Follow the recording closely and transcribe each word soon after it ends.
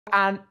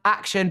and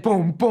action,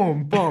 boom,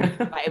 boom, boom.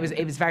 Like, it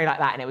was very like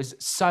that, and it was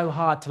so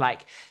hard to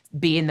like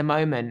be in the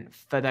moment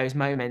for those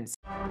moments.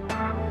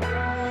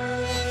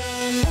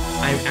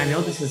 I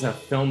know this is a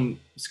film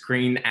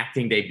screen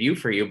acting debut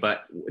for you,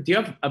 but do you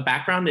have a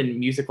background in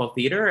musical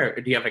theater,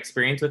 or do you have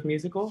experience with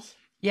musicals?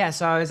 Yeah,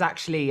 so I was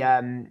actually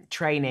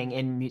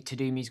training to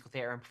do musical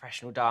theatre and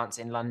professional dance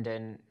in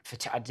London.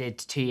 I did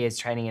 2 years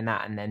training in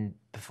that, and then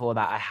before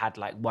that, I had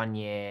like 1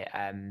 year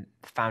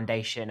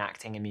foundation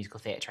acting and musical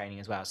theatre training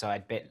as well. So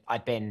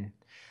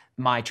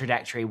my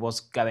trajectory was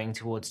going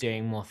towards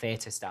doing more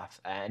theatre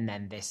stuff, and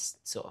then this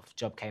sort of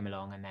job came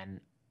along, and then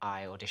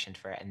I auditioned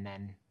for it, and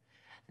then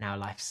now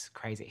life's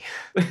crazy,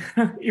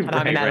 and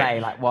I'm in Right, right.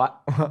 LA. Like,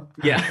 what? What's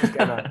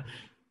going Yeah. on?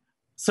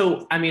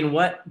 So, I mean,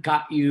 what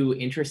got you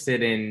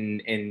interested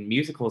in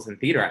musicals and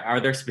theater? Are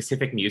there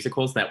specific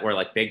musicals that were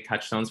like big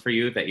touchstones for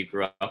you that you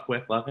grew up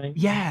with loving?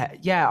 Yeah,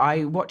 yeah.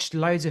 I watched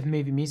loads of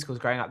movie musicals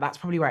growing up. That's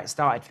probably where it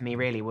started for me,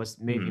 really, was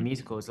movie Hmm.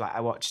 musicals. Like I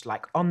watched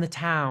like On the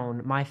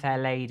Town, My Fair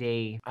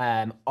Lady,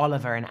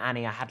 Oliver and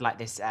Annie. I had like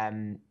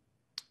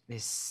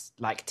this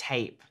like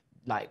tape,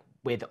 like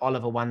with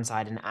Oliver one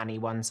side and Annie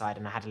one side,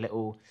 and I had a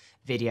little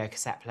video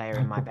cassette player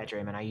in my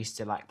bedroom, and I used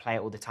to like play it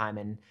all the time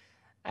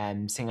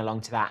and sing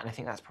along to that. And I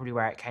think that's probably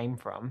where it came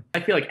from. I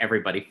feel like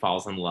everybody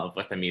falls in love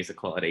with a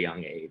musical at a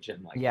young age,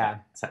 and like that Yeah.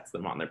 sets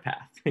them on their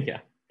path. Yeah.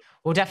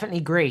 Well, definitely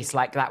Grease.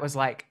 Like that was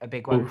like a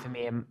big one Oof. for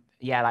me. And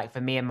yeah, like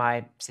for me and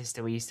my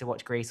sister, we used to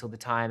watch Grease all the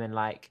time and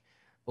like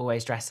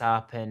always dress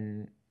up.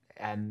 And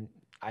um,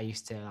 I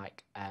used to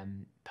like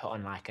put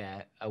on like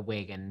a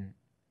wig and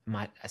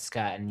a skirt,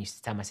 and used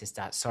to tell my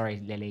sister,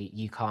 "Sorry, Lily,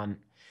 you can't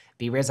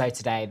be Rizzo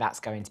today. That's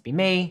going to be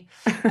me."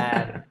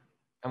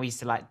 And we used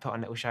to like put on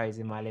little shows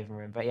in my living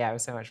room. But yeah, it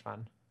was so much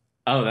fun.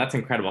 Oh, that's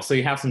incredible. So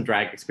you have some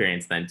drag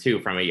experience then too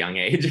from a young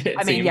age, it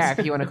I mean, yeah, seems.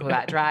 if you want to call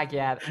that drag,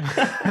 yeah,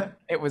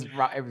 it was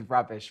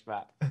rubbish,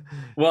 but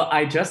Well,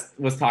 I just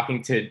was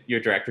talking to your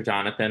director,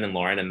 Jonathan and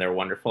Lauren, and they're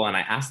wonderful. And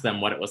I asked them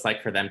what it was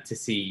like for them to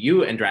see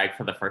you in drag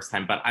for the first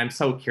time. But I'm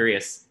so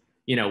curious,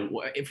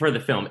 for the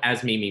film,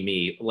 as me, me,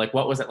 me, like,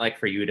 what was it like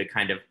for you to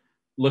kind of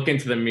look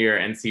into the mirror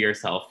and see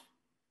yourself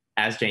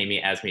as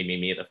Jamie, as me, me,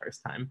 me the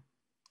first time?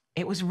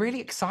 it was really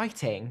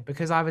exciting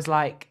because I was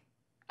like,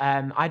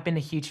 I'd been a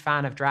huge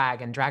fan of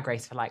drag and Drag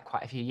Race for like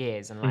quite a few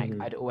years, and like Hmm.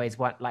 I'd always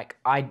want like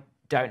I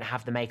don't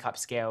have the makeup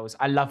skills.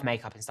 I love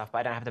makeup and stuff, but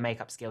I don't have the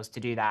makeup skills to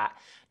do that.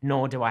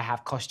 Nor do I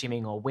have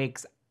costuming or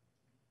wigs.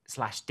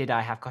 Slash, did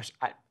I have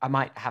I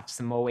might have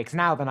some more wigs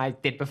now than I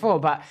did before,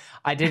 but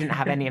I didn't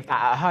have any of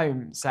that at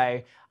home, so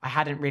I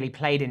hadn't really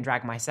played in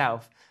drag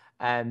myself.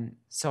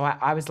 So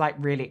I was like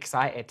really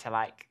excited to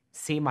like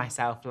see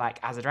myself like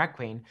as a drag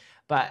queen,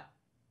 but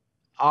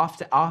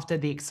after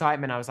the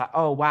excitement, I was like,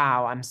 oh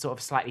wow, I'm sort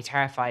of slightly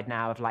terrified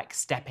now of like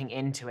stepping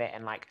into it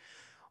and like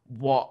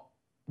what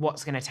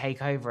what's going to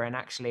take over. And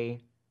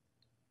actually,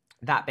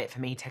 that bit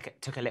for me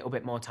took a little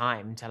bit more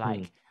time to Hmm.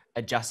 like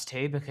adjust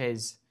to,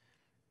 because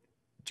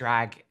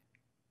drag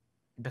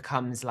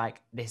becomes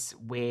like this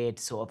weird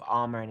sort of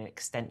armor and an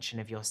extension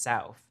of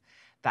yourself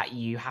that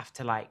you have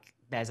to like.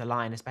 There's a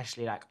line,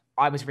 especially like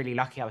I was really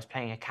lucky. I was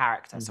playing a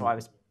character, so Hmm. I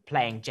was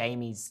playing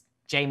Jamie's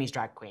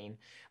drag queen.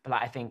 But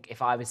like I think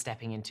if I was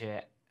stepping into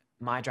it,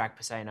 my drag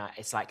persona,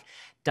 it's like,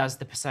 does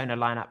the persona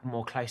line up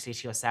more closely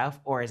to yourself,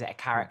 or is it a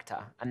character?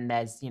 And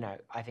there's,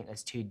 I think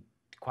there's two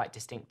quite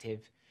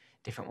distinctive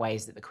different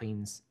ways that the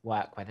queens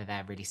work, whether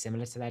they're really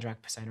similar to their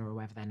drag persona or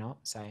whether they're not.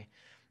 So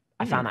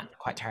I found Hmm. that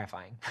quite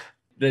terrifying.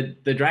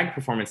 The drag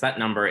performance, that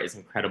number is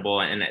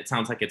incredible, and it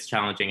sounds like it's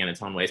challenging in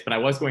its own ways. But I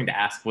was going to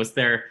ask, was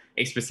there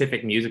a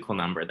specific musical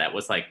number that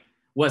was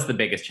the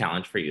biggest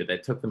challenge for you,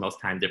 that took the most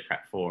time to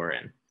prep for?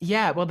 And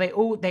Yeah, well, they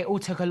all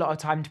took a lot of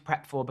time to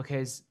prep for,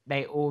 because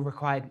they all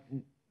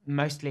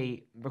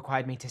mostly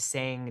required me to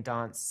sing,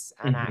 dance,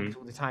 and hmm. act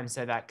all the time.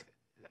 So like,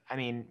 I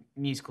mean,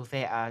 musical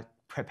theatre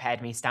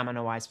prepared me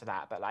stamina wise for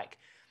that, but like,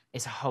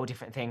 it's a whole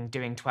different thing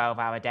doing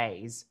 12-hour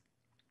days,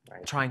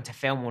 Right. trying to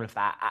film all of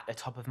that at the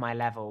top of my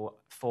level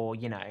for,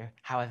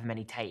 however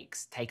many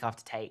takes, take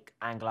after take,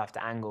 angle after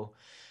angle.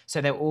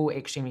 So they're all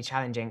extremely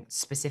challenging,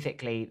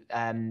 specifically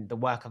the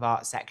work of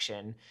art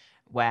section,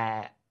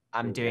 where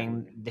I'm Oh, yeah.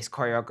 doing this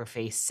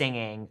choreography,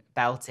 singing,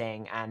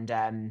 belting,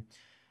 and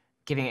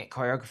giving it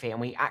choreography. And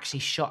we actually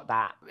shot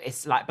that.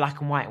 It's like black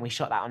and white, and we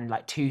shot that on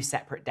like 2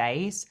 separate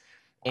days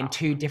in Wow.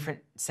 2 different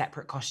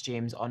separate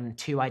costumes on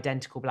 2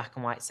 identical black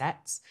and white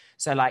sets.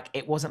 So like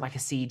it wasn't like a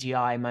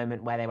CGI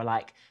moment where they were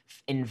like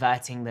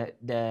inverting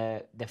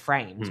the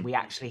frames. Hmm. We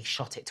actually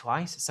shot it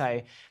twice.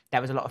 So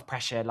there was a lot of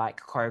pressure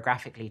like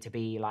choreographically to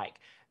be like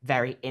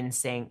very in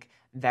sync,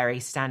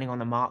 very standing on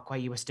the mark where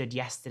you were stood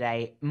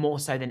yesterday, more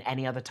so than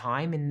any other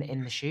time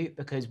in the shoot,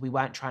 because we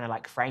weren't trying to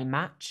like frame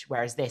match.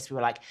 Whereas this, we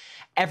were like,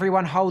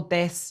 everyone hold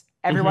this,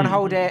 everyone Hmm.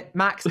 hold it,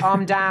 Max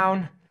arm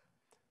down,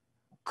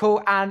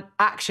 cool, and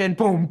action,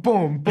 boom,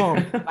 boom,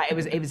 boom. Like it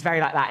was very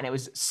like that, and it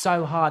was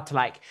so hard to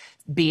like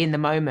be in the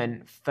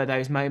moment for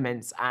those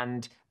moments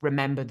and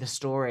remember the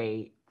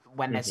story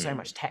when there's so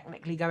much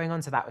technically going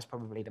on. So that was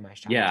probably the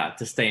most challenging. Yeah,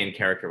 to stay in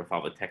character with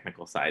all the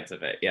technical sides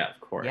of it. Yeah,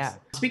 of course. Yeah.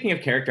 Speaking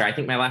of character, I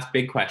think my last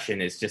big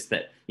question is just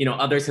that, you know,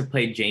 others have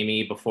played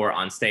Jamie before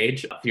on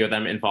stage, a few of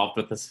them involved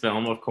with this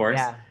film, of course.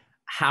 Yeah.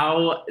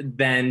 How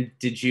then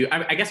did you,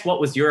 I guess, what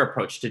was your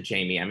approach to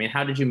Jamie? I mean,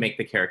 how did you make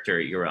the character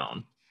your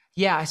own?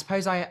 Yeah, I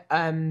suppose I'd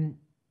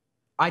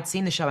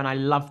seen the show and I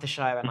loved the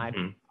show,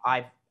 and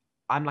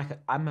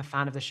I'm a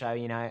fan of the show,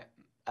 you know.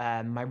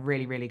 My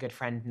really, really good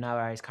friend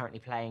Noah is currently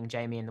playing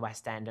Jamie in the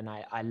West End, and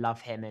I love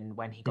him, and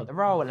when he got the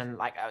role, and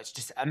like, it's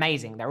just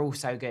amazing. They're all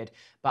so good.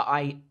 But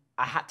I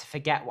had to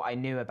forget what I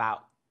knew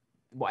about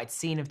what I'd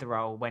seen of the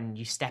role. When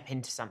you step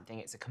into something,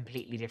 it's a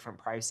completely different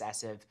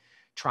process of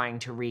trying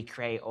to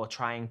recreate or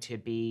trying to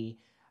be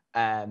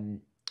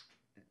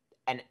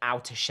an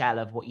outer shell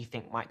of what you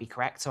think might be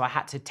correct. So I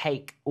had to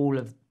take all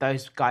of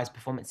those guys'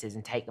 performances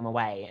and take them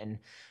away and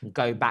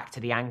go back to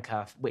the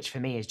anchor, which for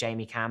me is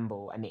Jamie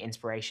Campbell and the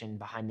inspiration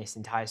behind this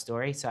entire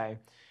story. So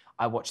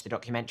I watched the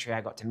documentary,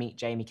 I got to meet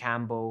Jamie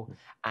Campbell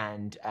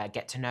and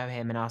get to know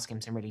him and ask him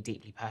some really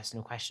deeply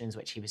personal questions,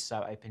 which he was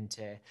so open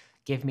to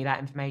give me that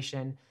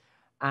information.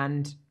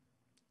 And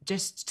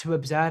just to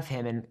observe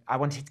him, and I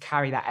wanted to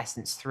carry that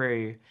essence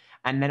through,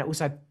 and then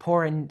also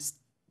pour in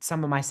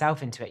some of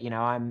myself into it. You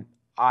know,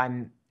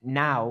 I'm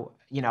now,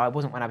 you know, I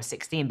wasn't when I was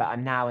 16, but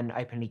I'm now an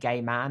openly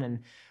gay man, and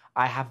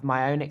I have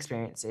my own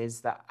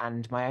experiences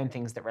and my own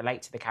things that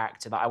relate to the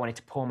character that I wanted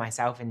to pour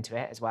myself into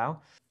it as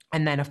well.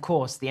 And then, of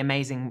course, the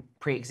amazing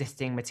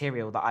pre-existing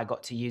material that I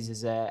got to use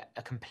as a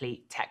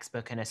complete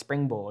textbook and a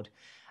springboard,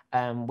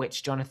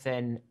 which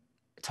Jonathan,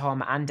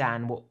 Tom, and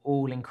Dan were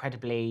all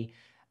incredibly,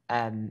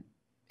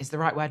 is the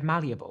right word,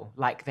 malleable.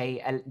 Like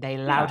they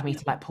allowed me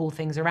to like pull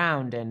things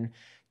around and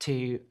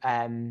to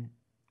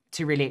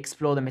really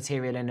explore the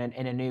material in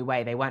a new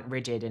way. They weren't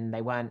rigid, and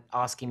they weren't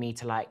asking me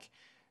to like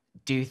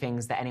do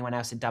things that anyone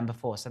else had done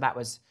before. So that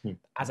was,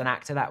 as an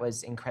actor, that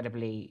was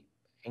incredibly,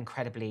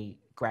 incredibly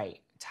great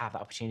to have the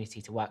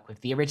opportunity to work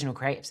with the original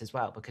creatives as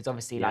well, because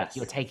obviously like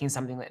you're taking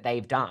something that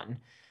they've done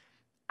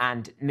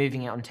and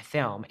moving it onto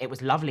film. It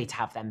was lovely to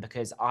have them,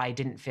 because I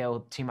didn't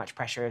feel too much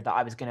pressure that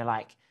I was going to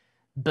like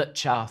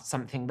butcher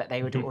something that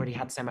they would already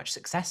had so much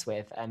success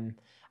with. And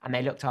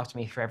they looked after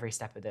me through every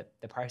step of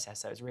the process.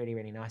 So it was really,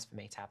 really nice for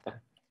me to have them.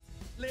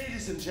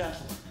 Ladies and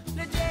gentlemen,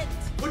 legit.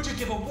 Would you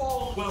give a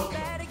warm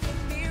welcome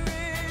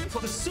for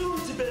the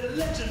soon-to-be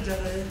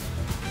legendary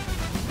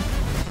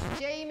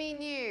Jamie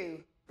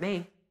New.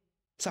 Me?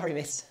 Sorry,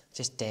 miss.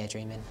 Just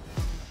daydreaming.